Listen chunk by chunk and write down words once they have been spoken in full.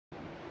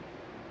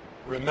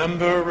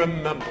Remember,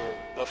 remember,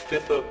 the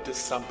 5th of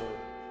December,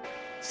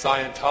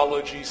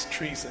 Scientology's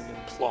treason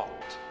and plot.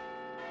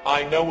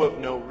 I know of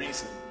no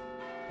reason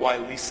why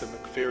Lisa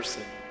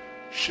McPherson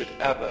should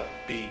ever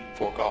be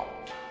forgot.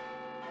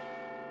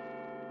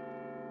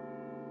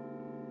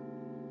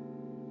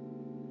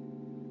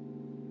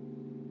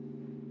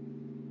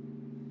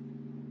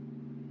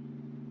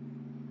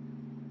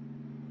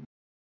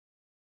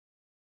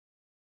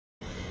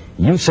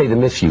 You say the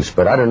misuse,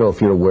 but I don't know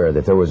if you're aware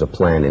that there was a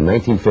plan in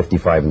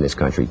 1955 in this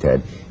country,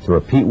 Ted, to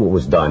repeat what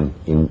was done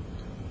in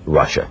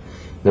Russia.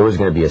 There was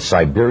going to be a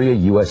Siberia,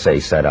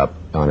 USA set up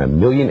on 1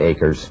 million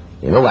acres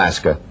in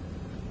Alaska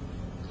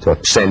to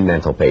send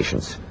mental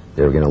patients.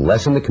 They were going to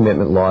lessen the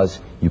commitment laws.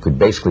 You could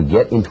basically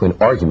get into an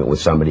argument with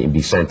somebody and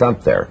be sent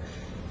up there.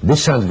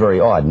 This sounds very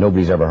odd.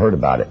 Nobody's ever heard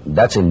about it.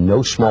 That's in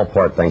no small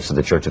part thanks to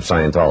the Church of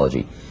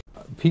Scientology.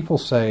 People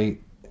say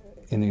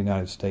in the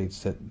United States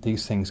that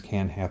these things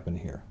can happen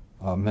here.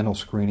 Mental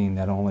screening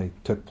that only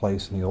took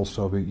place in the old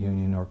Soviet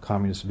Union or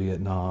communist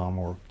Vietnam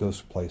or those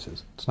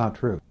places. It's not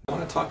true. I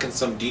want to talk in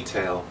some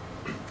detail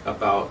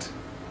about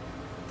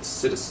the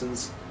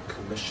Citizens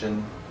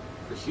Commission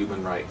for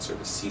Human Rights, or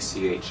the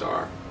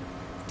CCHR.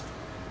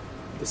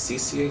 The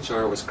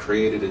CCHR was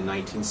created in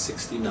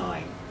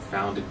 1969,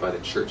 founded by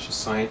the Church of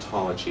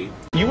Scientology.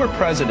 You were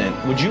president.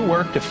 Would you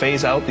work to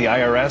phase out the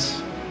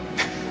IRS?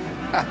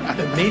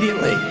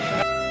 Immediately.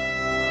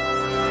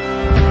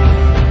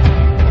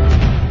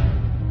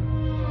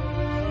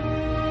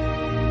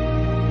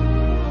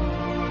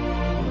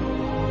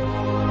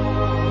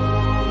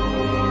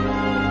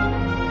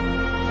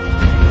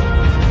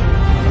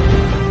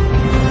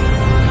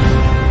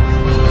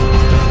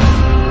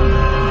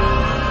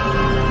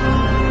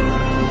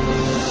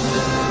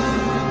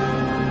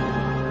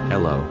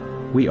 Hello.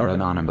 We are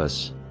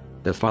anonymous.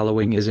 The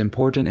following is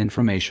important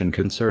information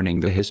concerning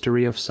the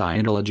history of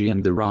Scientology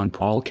and the Ron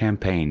Paul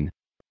campaign.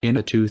 In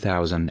a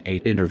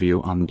 2008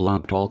 interview on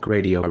Blog Talk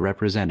Radio, a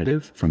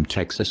representative from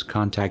Texas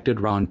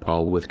contacted Ron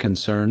Paul with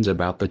concerns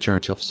about the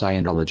Church of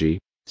Scientology,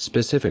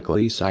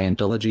 specifically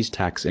Scientology's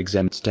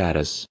tax-exempt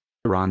status.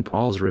 Ron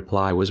Paul's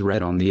reply was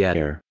read on the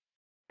air.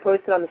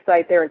 Posted on the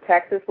site there in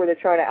Texas where they're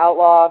trying to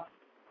outlaw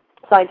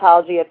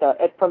Scientology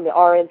from the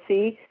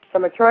RNC. So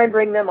I'm going to try and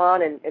bring them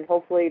on, and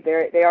hopefully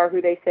they are who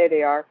they say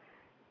they are.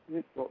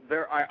 Well,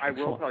 I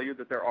will tell you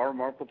that there are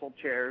multiple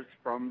chairs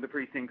from the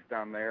precincts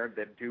down there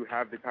that do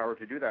have the power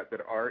to do that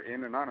are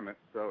in anonymous,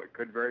 so it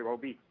could very well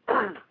be.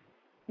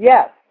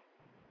 Yes.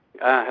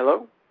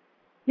 Hello?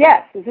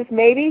 Yes. Is this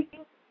Maybe?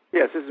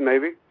 Yes, this is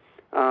Maybe.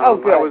 Oh,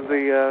 good. I was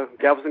the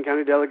Galveston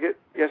County delegate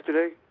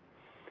yesterday.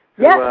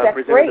 Yes,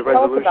 that's great.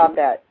 Tell us about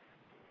that.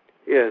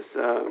 Yes.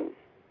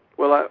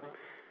 Well,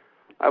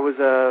 I was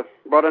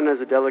brought in as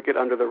a delegate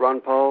under the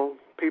Ron Paul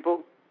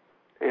people,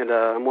 and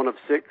I'm one of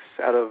 6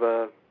 out of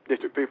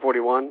District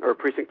 341, or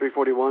Precinct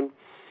 341,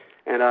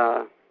 and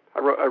I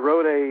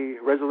wrote a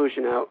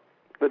resolution out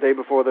the day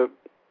before the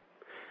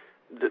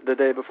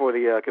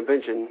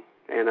convention,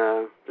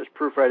 and just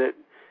proofread it,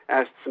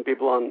 asked some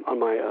people on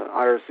my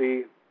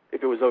IRC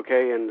if it was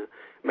okay, and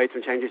made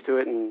some changes to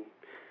it, and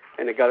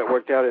it got it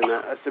worked out, and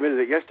I submitted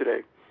it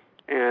yesterday,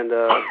 and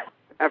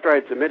after I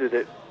had submitted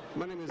it,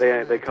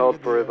 they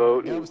called for a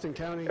vote, and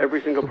every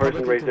single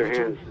person raised their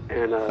hands,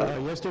 and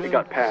it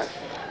got passed.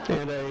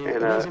 And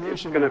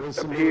it's going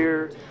to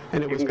appear,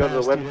 you can go to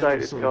the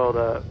website, it's called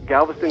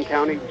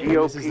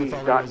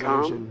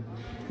GalvestonCountyGOP.com,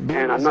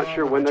 and I'm not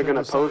sure when they're going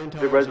to post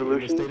the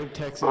resolution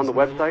on the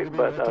website,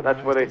 but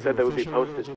that's where they said they would be posted.